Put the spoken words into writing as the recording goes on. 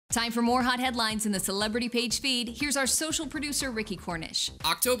Time for more hot headlines in the Celebrity Page feed. Here's our social producer, Ricky Cornish.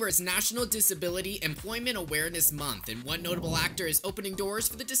 October is National Disability Employment Awareness Month, and one notable actor is opening doors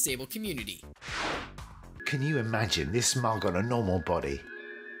for the disabled community. Can you imagine this mug on a normal body?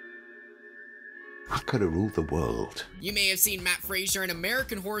 I could have ruled the world. You may have seen Matt Fraser in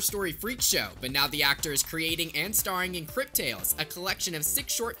American Horror Story Freak Show, but now the actor is creating and starring in CripTales, a collection of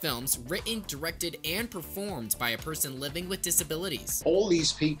 6 short films written, directed, and performed by a person living with disabilities. All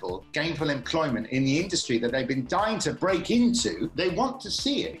these people, gainful employment in the industry that they've been dying to break into, they want to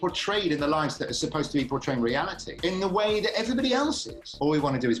see it portrayed in the lives that are supposed to be portraying reality in the way that everybody else is. All we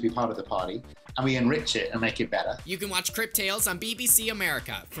want to do is be part of the party, and we enrich it and make it better. You can watch CripTales on BBC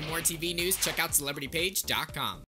America. For more TV news, check out celebritypage.com.